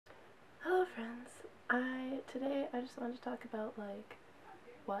Today I just wanted to talk about like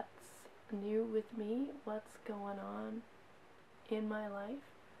what's new with me, what's going on in my life.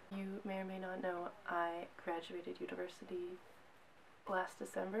 You may or may not know I graduated university last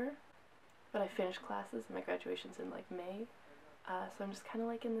December, but I finished classes and my graduation's in like May. So I'm just kind of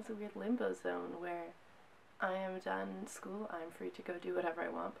like in this weird limbo zone where I am done school, I'm free to go do whatever I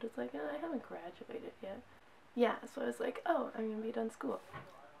want, but it's like, I haven't graduated yet. Yeah, so I was like, oh, I'm gonna be done school.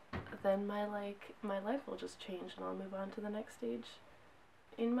 Then my life will just change and I'll move on to the next stage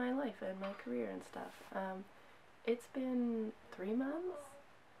in my life and my career and stuff. It's been 3 months,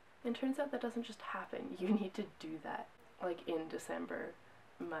 and turns out that doesn't just happen. You need to do that. Like in December,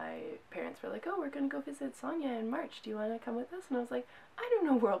 my parents were like, oh, we're gonna go visit Sonia in March. Do you want to come with us? And I was like, I don't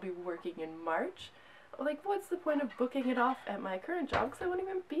know where I'll be working in March. Like, what's the point of booking it off at my current job, because I won't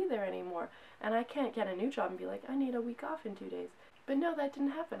even be there anymore, and I can't get a new job and be like, I need a week off in 2 days. But no, that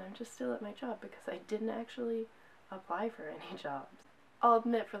didn't happen. I'm just still at my job because I didn't actually apply for any jobs. I'll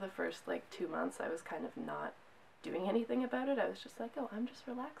admit for the first like 2 months I was kind of not doing anything about it. I was just like, oh, I'm just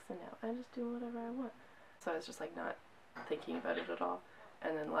relaxing now. I'm just doing whatever I want. So I was just like not thinking about it at all.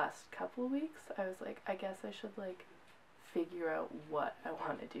 And then last couple of weeks I was like, I guess I should like figure out what I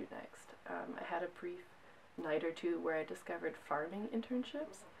want to do next. I had a brief night or two where I discovered farming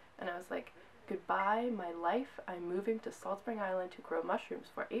internships, and I was like, goodbye my life, I'm moving to Salt Spring Island to grow mushrooms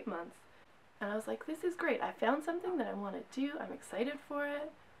for 8 months. And I was like, this is great, I found something that I want to do, I'm excited for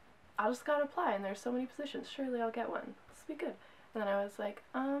it, I'll just gotta apply, and there's so many positions, surely I'll get one, this will be good. And then I was like,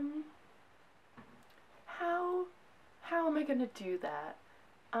 how am I gonna do that?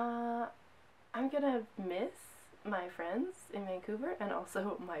 I'm gonna miss my friends in Vancouver and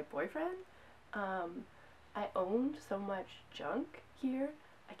also my boyfriend. I owned so much junk here.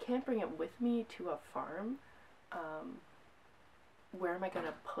 I can't bring it with me to a farm. Where am I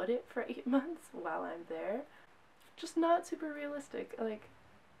gonna put it for 8 months while I'm there? Just not super realistic. Like,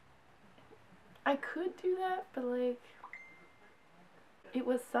 I could do that, but like, it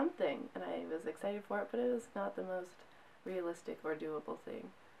was something and I was excited for it, but it was not the most realistic or doable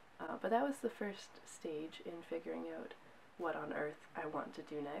thing. But that was the first stage in figuring out what on earth I want to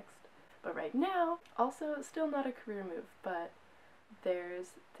do next. But right now, also still not a career move, but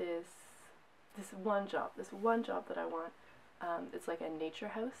there's this one job that I want. It's like a nature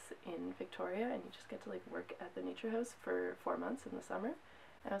house in Victoria, and you just get to like work at the nature house for 4 months in the summer.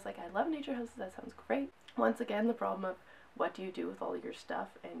 And I was like, I love nature houses, that sounds great. Once again, the problem of what do you do with all your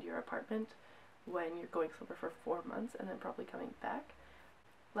stuff and your apartment when you're going somewhere for 4 months and then probably coming back.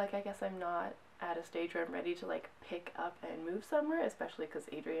 Like, I guess I'm not at a stage where I'm ready to like pick up and move somewhere, especially because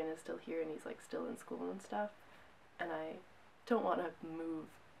Adrian is still here and he's like still in school and stuff, and I don't want to move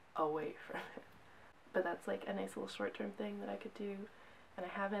away from it. But that's like a nice little short-term thing that I could do, and I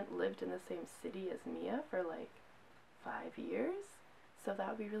haven't lived in the same city as Mia for like 5 years, so that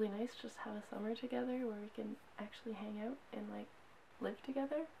would be really nice, just have a summer together where we can actually hang out and like live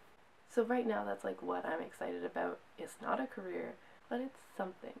together. So right now that's like what I'm excited about. It's not a career, but it's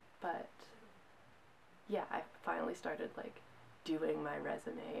something. But yeah, I finally started like doing my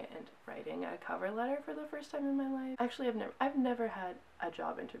resume and writing a cover letter for the first time in my life. Actually, I've never had a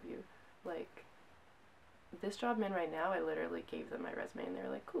job interview. Like, this job I'm in right now, I literally gave them my resume and they were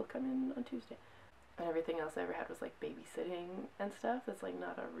like, cool, come in on Tuesday. And everything else I ever had was like babysitting and stuff. It's like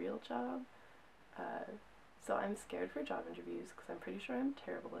not a real job. So I'm scared for job interviews because I'm pretty sure I'm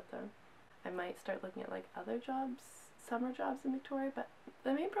terrible at them. I might start looking at like other jobs, summer jobs in Victoria, but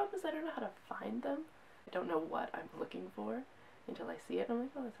the main problem is I don't know how to find them. I don't know what I'm looking for until I see it, and I'm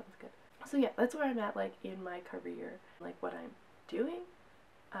like, oh, that sounds good. So yeah, that's where I'm at, like, in my career, like what I'm doing,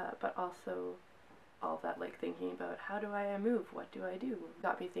 but also all that, like, thinking about how do I move, what do I do,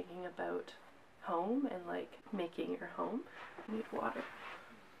 got me thinking about home and like making your home. I need water.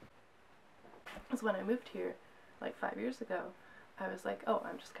 Because when I moved here like 5 years ago, I was like, oh,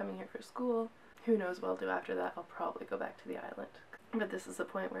 I'm just coming here for school, who knows what I'll do after that, I'll probably go back to the island. But this is a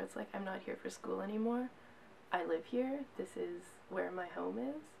point where it's like, I'm not here for school anymore, I live here, this is where my home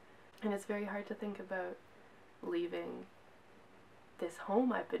is, and it's very hard to think about leaving this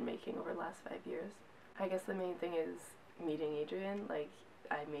home I've been making over the last 5 years. I guess the main thing is meeting Adrian. Like,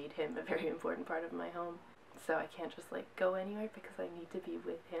 I made him a very important part of my home, so I can't just like go anywhere because I need to be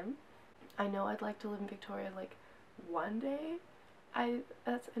with him. I know I'd like to live in Victoria like one day.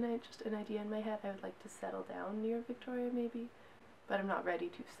 That's just an idea in my head. I would like to settle down near Victoria maybe, but I'm not ready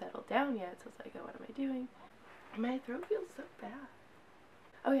to settle down yet, so it's like, oh, what am I doing? My throat feels so bad.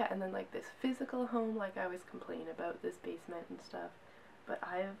 Oh yeah, and then like this physical home, like I always complain about this basement and stuff, but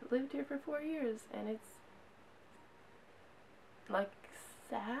I've lived here for 4 years and it's like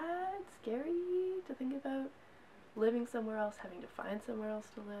sad, scary to think about living somewhere else, having to find somewhere else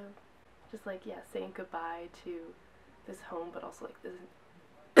to live. Just like, yeah, saying goodbye to this home, but also like this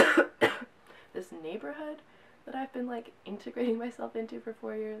this neighborhood that I've been like integrating myself into for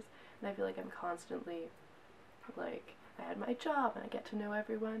 4 years, and I feel like I'm constantly like, I had my job and I get to know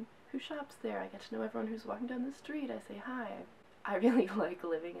everyone who shops there, I get to know everyone who's walking down the street, I say hi. I really like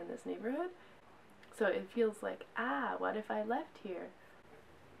living in this neighborhood, so it feels like, what if I left here?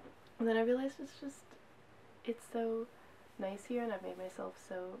 And then I realized it's so nice here and I've made myself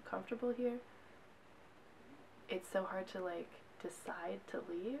so comfortable here. It's so hard to like decide to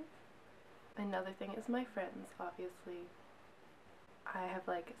leave. Another thing is my friends, obviously. I have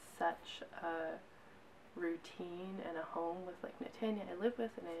like such a routine and a home with like Natanya I live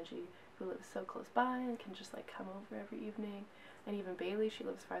with, and Angie who lives so close by and can just like come over every evening, and even Bailey, she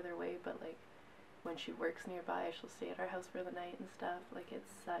lives farther away, but like when she works nearby she'll stay at our house for the night and stuff. Like,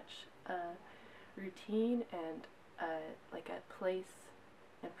 it's such a routine and like a place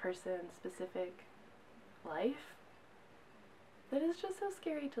and person specific life that is just so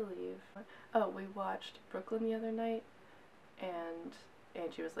scary to leave. Oh, we watched Brooklyn the other night, and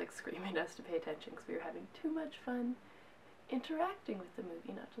Angie was like screaming at us to pay attention because we were having too much fun interacting with the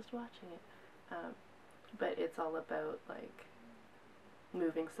movie, not just watching it. But it's all about like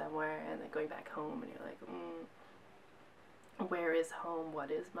moving somewhere and then going back home, and you're like, where is home?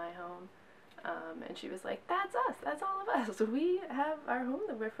 What is my home? And she was like, that's us, that's all of us. We have our home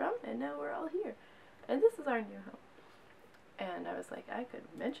that we're from, and now we're all here. And this is our new home. And I was like, I could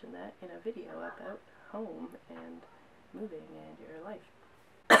mention that in a video about home and moving and your life.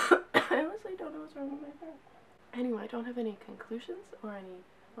 I honestly don't know what's wrong with my phone. Anyway, I don't have any conclusions or any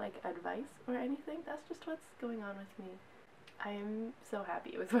like advice or anything. That's just what's going on with me. I am so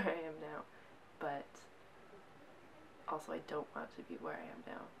happy with where I am now, but also I don't want to be where I am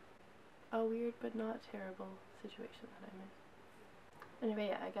now. A weird but not terrible situation that I'm in. Anyway,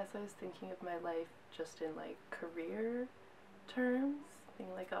 yeah, I guess I was thinking of my life just in like career terms,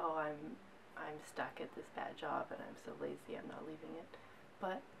 thinking like, oh, I'm stuck at this bad job and I'm so lazy I'm not leaving it.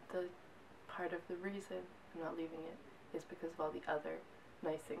 But the part of the reason I'm not leaving it is because of all the other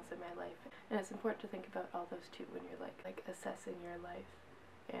nice things in my life. And it's important to think about all those too when you're like assessing your life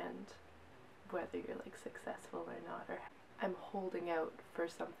and whether you're like successful or not, or I'm holding out for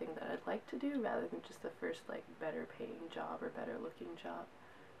something that I'd like to do rather than just the first like better paying job or better looking job,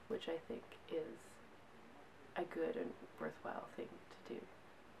 which I think is a good and worthwhile thing to do.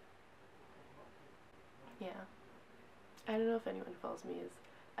 Yeah. I don't know if anyone follows me is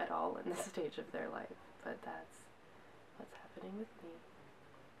at all in this stage of their life, but that's what's happening with me.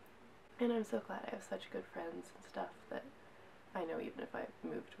 And I'm so glad I have such good friends and stuff that I know even if I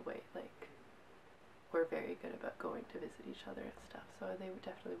moved away, like, we're very good about going to visit each other and stuff, so they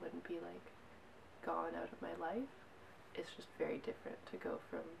definitely wouldn't be like gone out of my life. It's just very different to go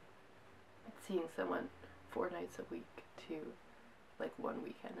from seeing someone 4 nights a week to like 1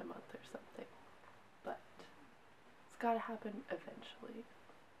 weekend a month or something. But it's gotta happen eventually.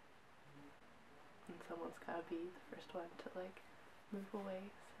 And someone's gotta be the first one to like move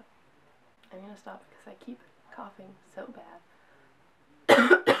away, so I'm gonna stop because I keep coughing so bad.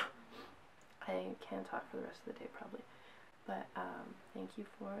 I can't talk for the rest of the day probably. But thank you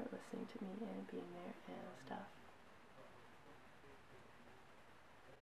for listening to me and being there and stuff.